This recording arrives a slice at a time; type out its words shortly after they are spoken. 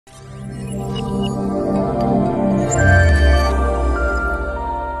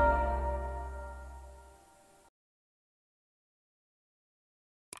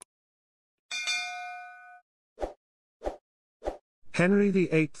Henry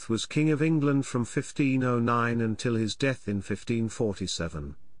VIII was King of England from 1509 until his death in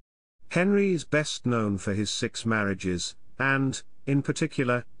 1547. Henry is best known for his 6 marriages, and, in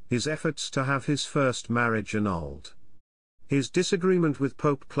particular, his efforts to have his first marriage annulled. His disagreement with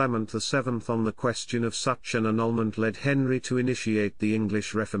Pope Clement VII on the question of such an annulment led Henry to initiate the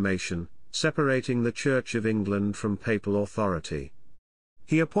English Reformation, separating the Church of England from papal authority.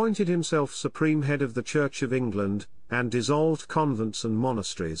 He appointed himself supreme head of the Church of England, and dissolved convents and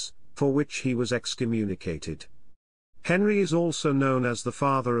monasteries, for which he was excommunicated. Henry is also known as the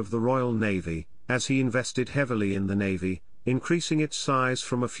father of the Royal Navy, as he invested heavily in the Navy, increasing its size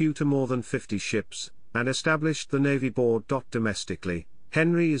from a few to more than 50 ships, and established the Navy Board.Domestically.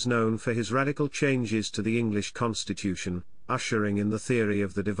 Henry is known for his radical changes to the English constitution, ushering in the theory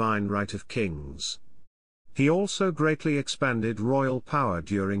of the divine right of kings. He also greatly expanded royal power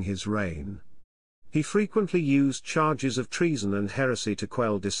during his reign. He frequently used charges of treason and heresy to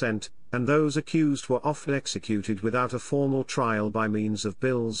quell dissent, and those accused were often executed without a formal trial by means of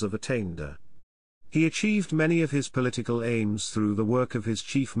bills of attainder. He achieved many of his political aims through the work of his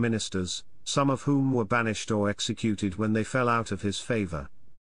chief ministers, some of whom were banished or executed when they fell out of his favour.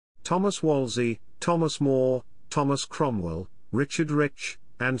 Thomas Wolsey, Thomas More, Thomas Cromwell, Richard Rich,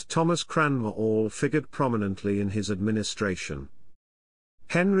 and Thomas Cranmer all figured prominently in his administration.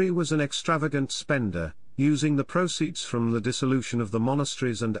 Henry was an extravagant spender, using the proceeds from the dissolution of the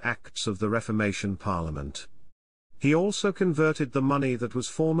monasteries and acts of the Reformation Parliament. He also converted the money that was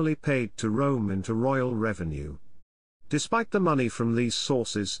formerly paid to Rome into royal revenue. Despite the money from these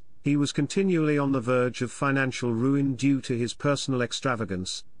sources, he was continually on the verge of financial ruin due to his personal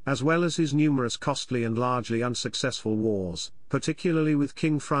extravagance, as well as his numerous costly and largely unsuccessful wars, particularly with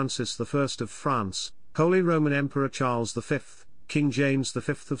King Francis I of France, Holy Roman Emperor Charles V, King James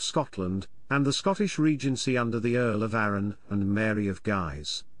V of Scotland, and the Scottish Regency under the Earl of Arran and Mary of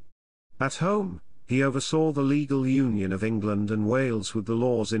Guise. At home, he oversaw the legal union of England and Wales with the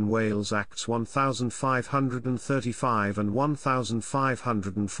laws in Wales Acts 1535 and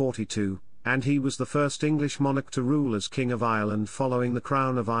 1542, and he was the first English monarch to rule as King of Ireland following the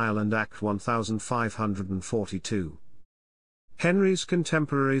Crown of Ireland Act 1542. Henry's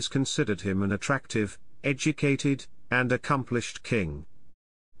contemporaries considered him an attractive, educated, and accomplished king.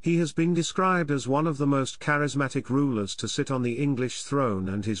 He has been described as one of the most charismatic rulers to sit on the English throne,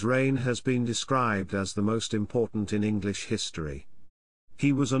 and his reign has been described as the most important in English history.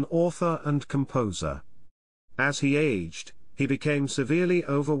 He was an author and composer. As he aged, he became severely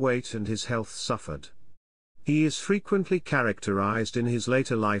overweight and his health suffered. He is frequently characterized in his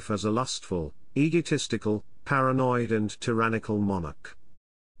later life as a lustful, egotistical, paranoid and tyrannical monarch.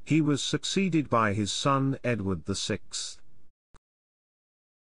 He was succeeded by his son Edward VI.